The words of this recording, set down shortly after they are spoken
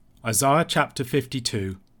Isaiah chapter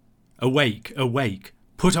 52. Awake, awake,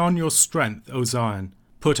 put on your strength, O Zion,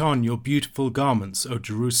 put on your beautiful garments, O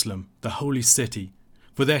Jerusalem, the holy city,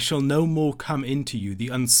 for there shall no more come into you the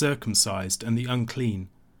uncircumcised and the unclean.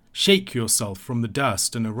 Shake yourself from the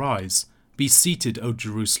dust and arise. Be seated, O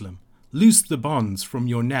Jerusalem. Loose the bonds from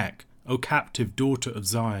your neck, O captive daughter of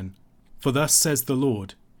Zion. For thus says the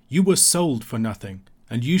Lord, you were sold for nothing,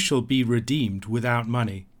 and you shall be redeemed without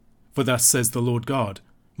money. For thus says the Lord God,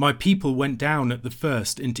 my people went down at the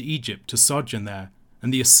first into Egypt to sojourn there,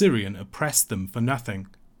 and the Assyrian oppressed them for nothing.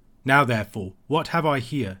 Now therefore, what have I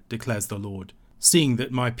here, declares the Lord, seeing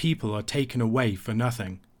that my people are taken away for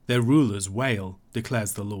nothing? Their rulers wail,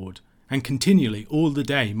 declares the Lord, and continually all the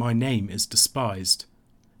day my name is despised.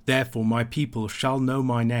 Therefore my people shall know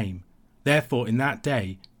my name. Therefore in that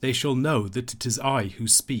day they shall know that it is I who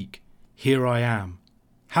speak. Here I am.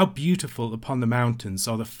 How beautiful upon the mountains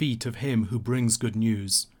are the feet of him who brings good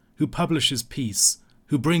news, who publishes peace,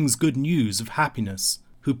 who brings good news of happiness,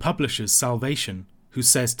 who publishes salvation, who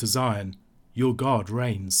says to Zion, your God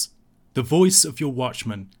reigns. The voice of your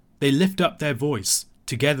watchmen, they lift up their voice,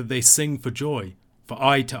 together they sing for joy, for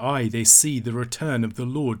eye to eye they see the return of the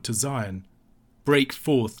Lord to Zion. Break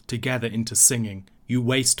forth together into singing, you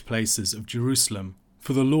waste places of Jerusalem,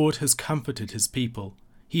 for the Lord has comforted his people,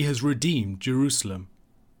 he has redeemed Jerusalem.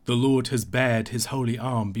 The Lord has bared his holy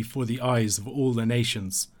arm before the eyes of all the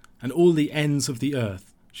nations, and all the ends of the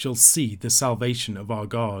earth shall see the salvation of our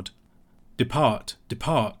God. Depart,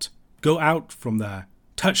 depart, go out from there,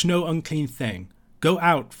 touch no unclean thing, go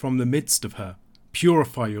out from the midst of her.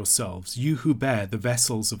 Purify yourselves, you who bear the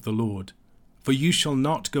vessels of the Lord. For you shall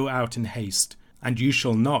not go out in haste, and you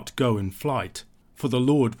shall not go in flight, for the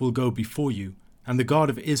Lord will go before you, and the God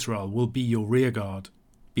of Israel will be your rearguard.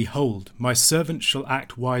 Behold, my servant shall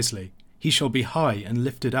act wisely, he shall be high and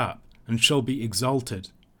lifted up, and shall be exalted.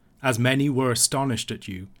 As many were astonished at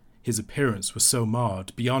you, his appearance was so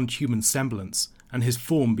marred beyond human semblance, and his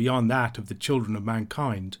form beyond that of the children of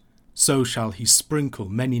mankind, so shall he sprinkle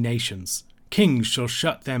many nations. Kings shall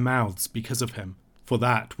shut their mouths because of him, for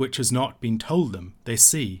that which has not been told them they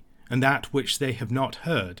see, and that which they have not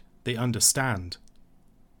heard they understand.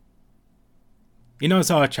 In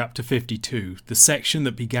Isaiah chapter 52, the section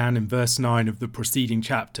that began in verse 9 of the preceding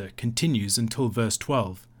chapter continues until verse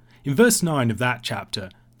 12. In verse 9 of that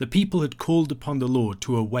chapter, the people had called upon the Lord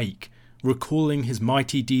to awake, recalling his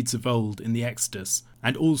mighty deeds of old in the Exodus,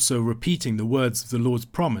 and also repeating the words of the Lord's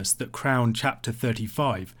promise that crowned chapter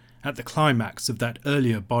 35 at the climax of that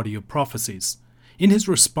earlier body of prophecies. In his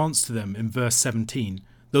response to them in verse 17,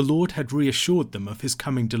 the Lord had reassured them of his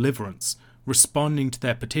coming deliverance, responding to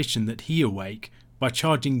their petition that he awake by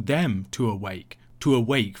charging them to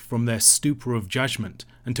awake from their stupor of judgment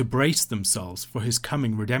and to brace themselves for his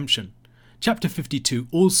coming redemption. Chapter 52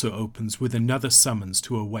 also opens with another summons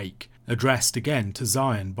to awake, addressed again to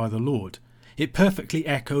Zion by the Lord. It perfectly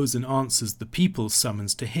echoes and answers the people's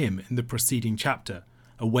summons to him in the preceding chapter.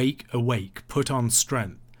 Awake, awake, put on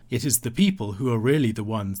strength. It is the people who are really the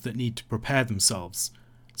ones that need to prepare themselves.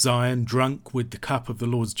 Zion, drunk with the cup of the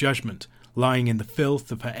Lord's judgment, lying in the filth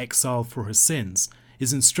of her exile for her sins,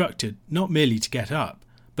 is instructed not merely to get up,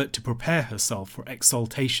 but to prepare herself for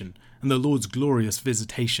exaltation and the Lord's glorious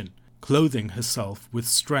visitation, clothing herself with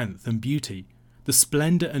strength and beauty. The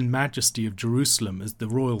splendour and majesty of Jerusalem as the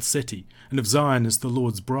royal city, and of Zion as the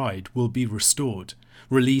Lord's bride, will be restored.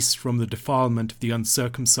 Released from the defilement of the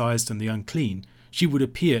uncircumcised and the unclean, she would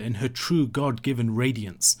appear in her true God-given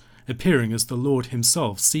radiance, appearing as the Lord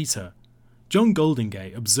himself sees her. John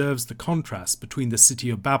Goldingay observes the contrast between the city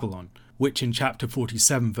of Babylon, which in chapter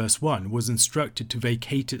 47 verse 1 was instructed to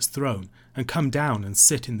vacate its throne and come down and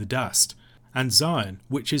sit in the dust, and Zion,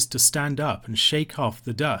 which is to stand up and shake off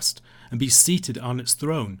the dust and be seated on its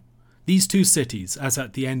throne. These two cities, as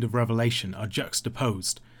at the end of Revelation, are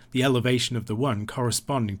juxtaposed, the elevation of the one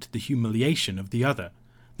corresponding to the humiliation of the other.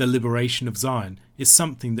 The liberation of Zion is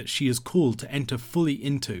something that she is called to enter fully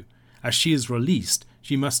into. As she is released,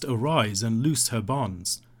 she must arise and loose her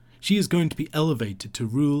bonds. She is going to be elevated to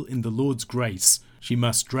rule in the Lord's grace. She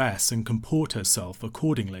must dress and comport herself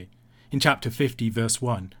accordingly. In chapter 50 verse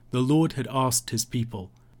 1, the Lord had asked his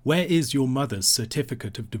people, where is your mother's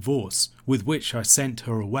certificate of divorce, with which I sent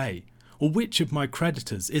her away? Or which of my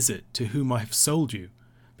creditors is it to whom I have sold you?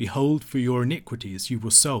 Behold, for your iniquities you were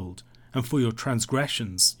sold, and for your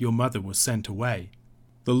transgressions your mother was sent away.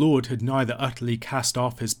 The Lord had neither utterly cast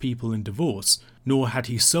off his people in divorce, nor had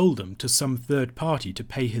he sold them to some third party to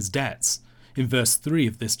pay his debts. In verse 3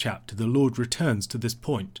 of this chapter, the Lord returns to this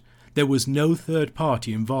point. There was no third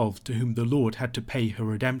party involved to whom the Lord had to pay her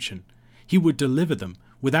redemption. He would deliver them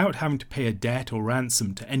without having to pay a debt or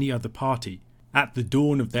ransom to any other party. At the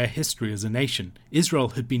dawn of their history as a nation, Israel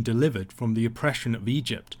had been delivered from the oppression of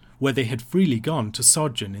Egypt, where they had freely gone to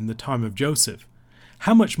sojourn in the time of Joseph.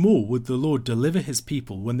 How much more would the Lord deliver his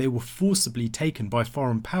people when they were forcibly taken by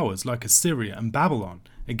foreign powers like Assyria and Babylon,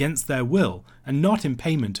 against their will, and not in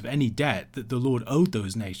payment of any debt that the Lord owed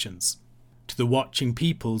those nations? To the watching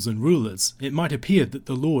peoples and rulers, it might appear that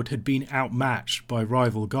the Lord had been outmatched by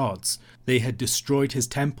rival gods. They had destroyed his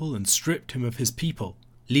temple and stripped him of his people,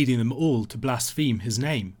 leading them all to blaspheme his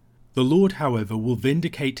name. The Lord, however, will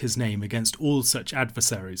vindicate his name against all such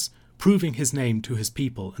adversaries, proving his name to his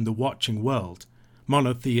people and the watching world.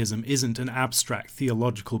 Monotheism isn't an abstract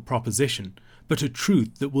theological proposition, but a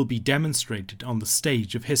truth that will be demonstrated on the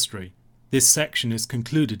stage of history. This section is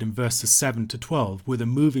concluded in verses 7 to 12 with a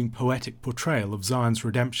moving poetic portrayal of Zion's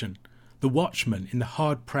redemption. The watchmen in the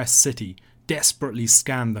hard-pressed city desperately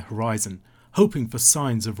scan the horizon, hoping for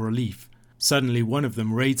signs of relief. Suddenly one of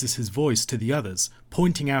them raises his voice to the others,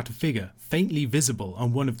 pointing out a figure faintly visible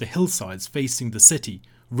on one of the hillsides facing the city,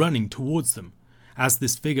 running towards them. As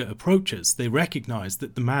this figure approaches, they recognize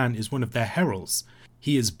that the man is one of their heralds.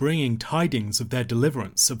 He is bringing tidings of their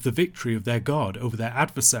deliverance, of the victory of their God over their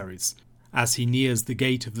adversaries. As he nears the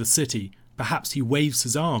gate of the city, perhaps he waves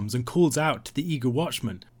his arms and calls out to the eager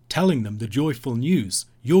watchmen, telling them the joyful news,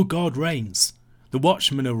 "Your God reigns." The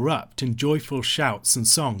watchmen erupt in joyful shouts and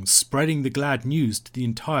songs, spreading the glad news to the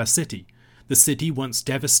entire city. The city, once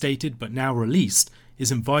devastated but now released,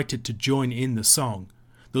 is invited to join in the song.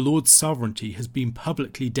 The Lord's sovereignty has been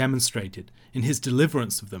publicly demonstrated in his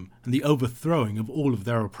deliverance of them and the overthrowing of all of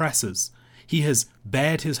their oppressors. He has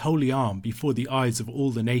bared his holy arm before the eyes of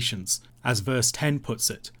all the nations, as verse 10 puts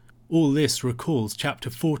it. All this recalls chapter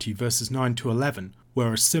 40 verses 9 to 11,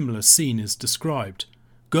 where a similar scene is described.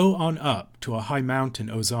 Go on up to a high mountain,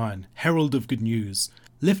 O Zion, herald of good news.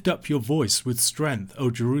 Lift up your voice with strength, O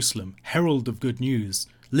Jerusalem, herald of good news.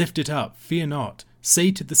 Lift it up, fear not.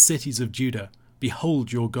 Say to the cities of Judah,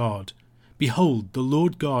 Behold your God. Behold, the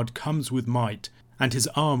Lord God comes with might, and his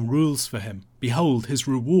arm rules for him. Behold, his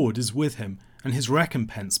reward is with him, and his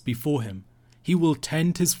recompense before him. He will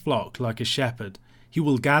tend his flock like a shepherd. He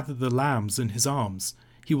will gather the lambs in his arms.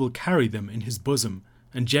 He will carry them in his bosom,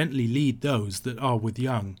 and gently lead those that are with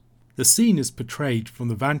young. The scene is portrayed from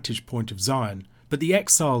the vantage point of Zion, but the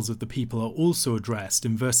exiles of the people are also addressed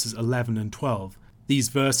in verses 11 and 12. These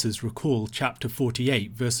verses recall chapter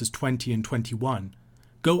 48, verses 20 and 21.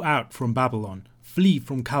 Go out from Babylon, flee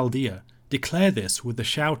from Chaldea, declare this with a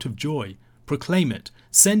shout of joy, proclaim it,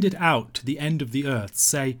 send it out to the end of the earth,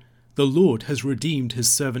 say, The Lord has redeemed his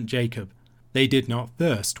servant Jacob. They did not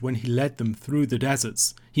thirst when he led them through the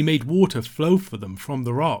deserts. He made water flow for them from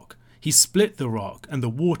the rock. He split the rock, and the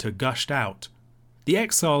water gushed out. The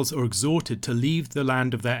exiles are exhorted to leave the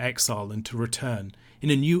land of their exile and to return, in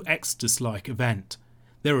a new Exodus-like event.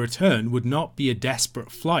 Their return would not be a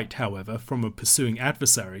desperate flight, however, from a pursuing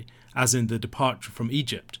adversary, as in the departure from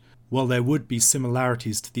Egypt. While there would be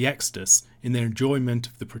similarities to the Exodus in their enjoyment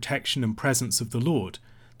of the protection and presence of the Lord,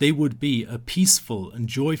 they would be a peaceful and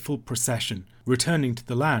joyful procession, returning to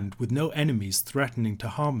the land with no enemies threatening to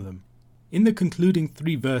harm them. In the concluding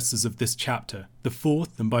 3 verses of this chapter, the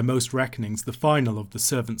fourth, and by most reckonings the final of the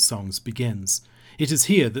servant songs, begins. It is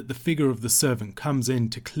here that the figure of the servant comes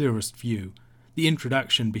into clearest view. The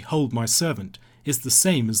introduction, Behold my servant, is the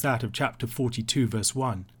same as that of chapter 42 verse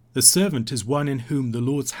 1. The servant is one in whom the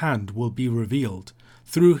Lord's hand will be revealed.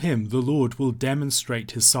 Through him the Lord will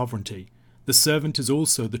demonstrate his sovereignty. The servant is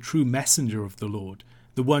also the true messenger of the Lord,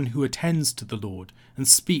 the one who attends to the Lord and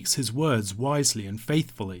speaks his words wisely and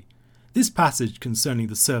faithfully. This passage concerning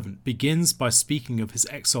the servant begins by speaking of his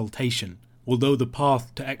exaltation. Although the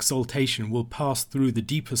path to exaltation will pass through the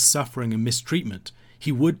deepest suffering and mistreatment,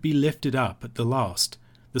 he would be lifted up at the last.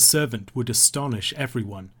 The servant would astonish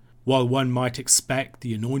everyone. While one might expect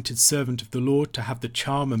the anointed servant of the Lord to have the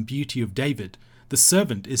charm and beauty of David, the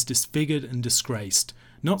servant is disfigured and disgraced,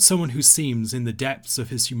 not someone who seems in the depths of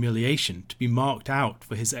his humiliation to be marked out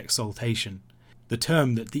for his exaltation. The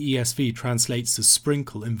term that the ESV translates as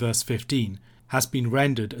sprinkle in verse 15 has been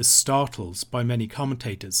rendered as startles by many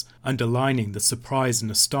commentators, underlining the surprise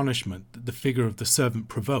and astonishment that the figure of the servant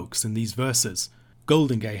provokes in these verses.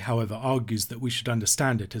 Goldingay, however, argues that we should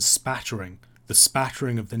understand it as spattering. The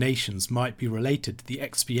spattering of the nations might be related to the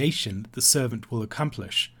expiation that the servant will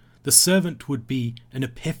accomplish. The servant would be an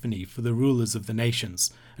epiphany for the rulers of the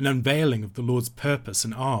nations, an unveiling of the Lord's purpose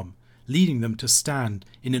and arm, leading them to stand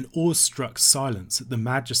in an awestruck silence at the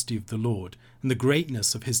majesty of the Lord and the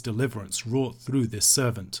greatness of his deliverance wrought through this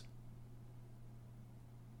servant.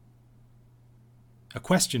 A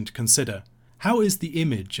question to consider: How is the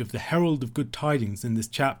image of the herald of good tidings in this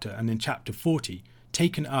chapter and in chapter 40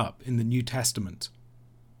 taken up in the New Testament?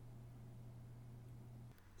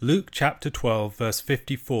 Luke chapter 12 verse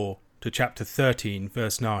 54 to chapter 13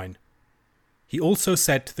 verse 9. He also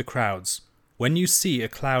said to the crowds, "When you see a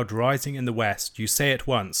cloud rising in the west, you say at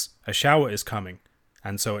once, 'A shower is coming,'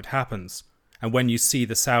 and so it happens. And when you see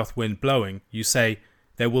the south wind blowing, you say,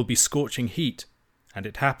 'There will be scorching heat,' and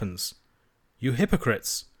it happens. You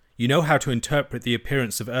hypocrites! You know how to interpret the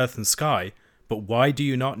appearance of earth and sky, but why do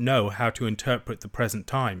you not know how to interpret the present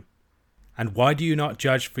time? And why do you not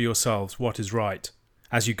judge for yourselves what is right?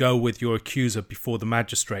 As you go with your accuser before the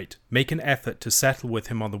magistrate, make an effort to settle with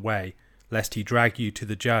him on the way, lest he drag you to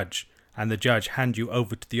the judge, and the judge hand you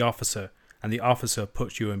over to the officer, and the officer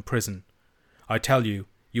put you in prison. I tell you,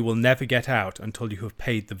 you will never get out until you have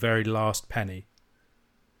paid the very last penny."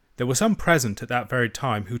 There were some present at that very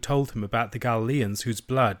time who told him about the Galileans whose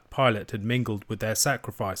blood Pilate had mingled with their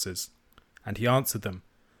sacrifices. And he answered them,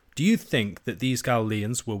 "Do you think that these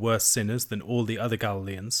Galileans were worse sinners than all the other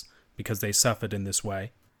Galileans, because they suffered in this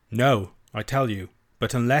way? No, I tell you,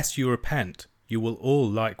 but unless you repent, you will all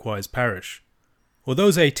likewise perish. Or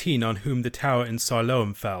those 18 on whom the tower in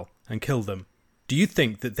Siloam fell and killed them, do you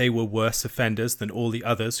think that they were worse offenders than all the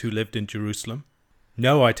others who lived in Jerusalem?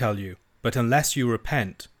 No, I tell you, but unless you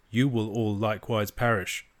repent, you will all likewise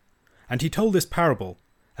perish." And he told this parable.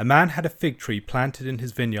 A man had a fig tree planted in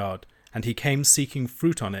his vineyard, and he came seeking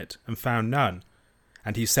fruit on it, and found none.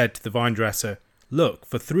 And he said to the vinedresser, "Look,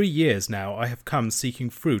 for 3 years now I have come seeking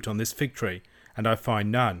fruit on this fig tree, and I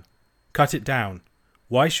find none. Cut it down.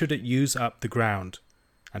 Why should it use up the ground?"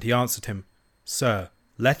 And he answered him, "Sir,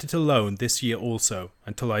 let it alone this year also,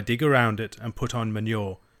 until I dig around it and put on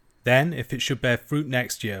manure. Then, if it should bear fruit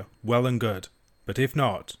next year, well and good. But if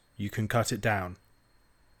not, you can cut it down."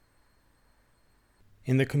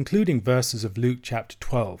 In the concluding verses of Luke chapter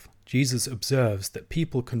 12, Jesus observes that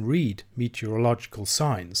people can read meteorological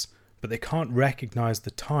signs, but they can't recognize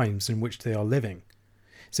the times in which they are living.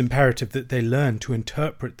 It's imperative that they learn to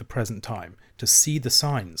interpret the present time, to see the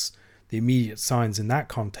signs. The immediate signs in that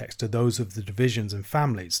context are those of the divisions and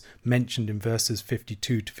families mentioned in verses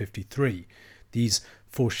 52 to 53. These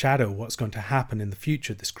foreshadow what's going to happen in the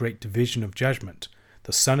future, this great division of judgment.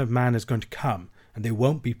 The Son of Man is going to come, and they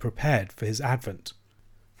won't be prepared for his advent.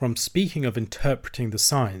 From speaking of interpreting the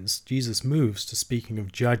signs, Jesus moves to speaking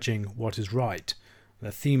of judging what is right.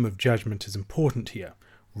 The theme of judgment is important here.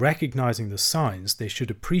 Recognizing the signs, they should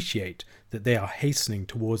appreciate that they are hastening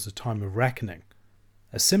towards the time of reckoning.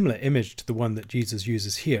 A similar image to the one that Jesus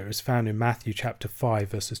uses here is found in Matthew chapter 5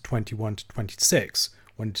 verses 21 to 26,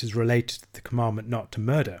 when it is related to the commandment not to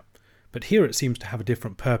murder. But here it seems to have a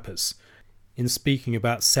different purpose. In speaking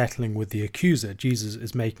about settling with the accuser, Jesus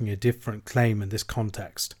is making a different claim in this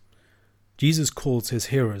context. Jesus calls his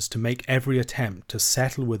hearers to make every attempt to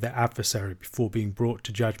settle with their adversary before being brought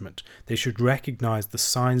to judgment. They should recognize the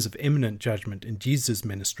signs of imminent judgment in Jesus'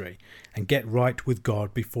 ministry and get right with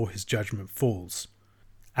God before his judgment falls.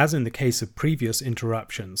 As in the case of previous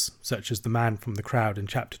interruptions, such as the man from the crowd in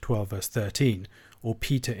chapter 12 verse 13, or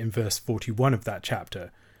Peter in verse 41 of that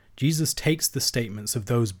chapter, Jesus takes the statements of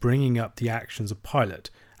those bringing up the actions of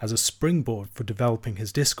Pilate as a springboard for developing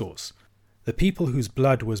his discourse. The people whose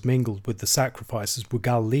blood was mingled with the sacrifices were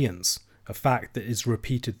Galileans, a fact that is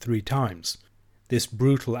repeated 3 times. This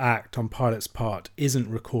brutal act on Pilate's part isn't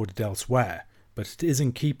recorded elsewhere, but it is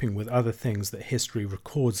in keeping with other things that history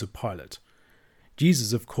records of Pilate.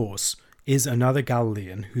 Jesus, of course, is another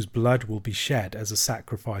Galilean whose blood will be shed as a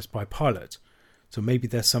sacrifice by Pilate, so maybe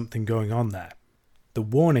there's something going on there. The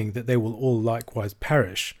warning that they will all likewise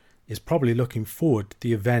perish is probably looking forward to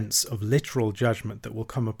the events of literal judgment that will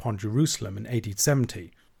come upon Jerusalem in AD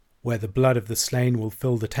 70, where the blood of the slain will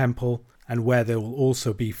fill the temple and where there will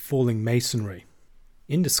also be falling masonry.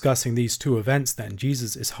 In discussing these 2 events then,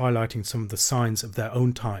 Jesus is highlighting some of the signs of their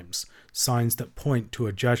own times, signs that point to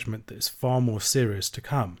a judgment that is far more serious to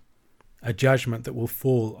come. A judgment that will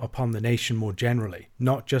fall upon the nation more generally,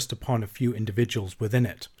 not just upon a few individuals within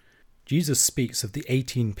it. Jesus speaks of the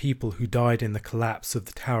 18 people who died in the collapse of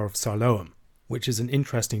the Tower of Siloam, which is an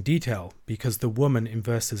interesting detail because the woman in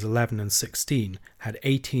verses 11 and 16 had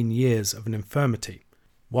 18 years of an infirmity.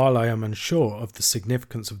 While I am unsure of the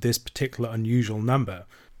significance of this particular unusual number,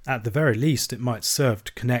 at the very least it might serve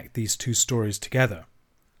to connect these 2 stories together.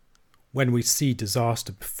 When we see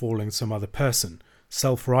disaster befalling some other person,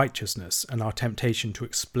 self-righteousness and our temptation to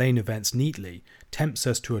explain events neatly tempts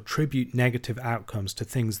us to attribute negative outcomes to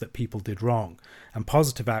things that people did wrong and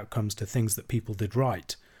positive outcomes to things that people did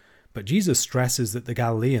right. But Jesus stresses that the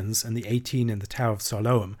Galileans and the 18 in the Tower of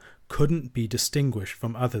Siloam couldn't be distinguished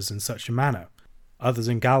from others in such a manner. Others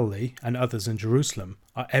in Galilee and others in Jerusalem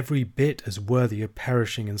are every bit as worthy of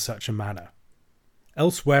perishing in such a manner.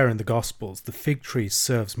 Elsewhere in the Gospels, the fig tree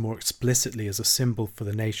serves more explicitly as a symbol for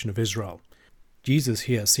the nation of Israel. Jesus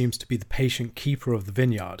here seems to be the patient keeper of the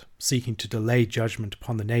vineyard, seeking to delay judgment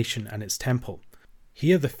upon the nation and its temple.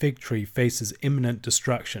 Here the fig tree faces imminent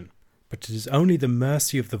destruction, but it is only the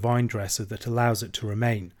mercy of the vine dresser that allows it to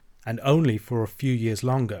remain, and only for a few years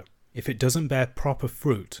longer. If it doesn't bear proper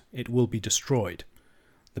fruit, it will be destroyed.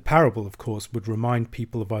 The parable, of course, would remind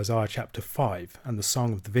people of Isaiah chapter 5 and the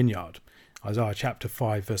Song of the Vineyard, Isaiah chapter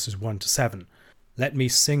 5 verses 1 to 7. Let me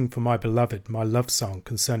sing for my beloved my love song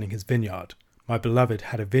concerning his vineyard. My beloved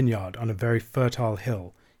had a vineyard on a very fertile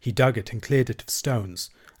hill. He dug it and cleared it of stones,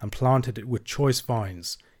 and planted it with choice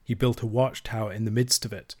vines. He built a watchtower in the midst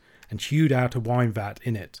of it, and hewed out a wine vat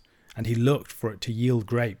in it, and he looked for it to yield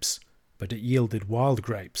grapes, but it yielded wild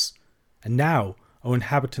grapes. And now, O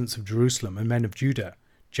inhabitants of Jerusalem and men of Judah,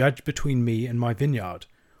 judge between me and my vineyard.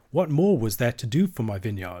 What more was there to do for my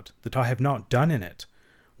vineyard, that I have not done in it?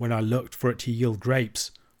 When I looked for it to yield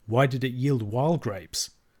grapes, why did it yield wild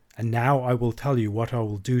grapes? And now I will tell you what I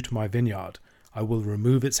will do to my vineyard. I will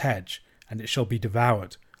remove its hedge, and it shall be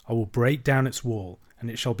devoured. I will break down its wall,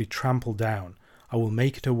 and it shall be trampled down. I will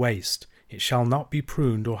make it a waste. It shall not be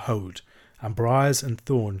pruned or hoed, and briars and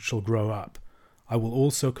thorns shall grow up. I will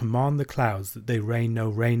also command the clouds that they rain no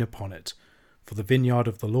rain upon it. For the vineyard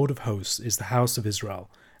of the Lord of hosts is the house of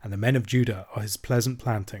Israel, and the men of Judah are his pleasant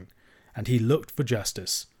planting. And he looked for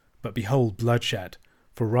justice, but behold bloodshed,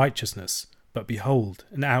 for righteousness, but behold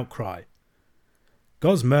an outcry.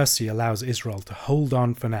 God's mercy allows Israel to hold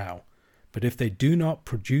on for now, but if they do not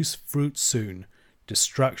produce fruit soon,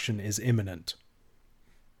 destruction is imminent.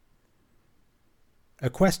 A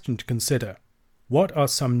question to consider: what are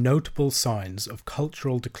some notable signs of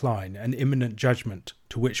cultural decline and imminent judgment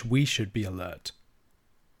to which we should be alert?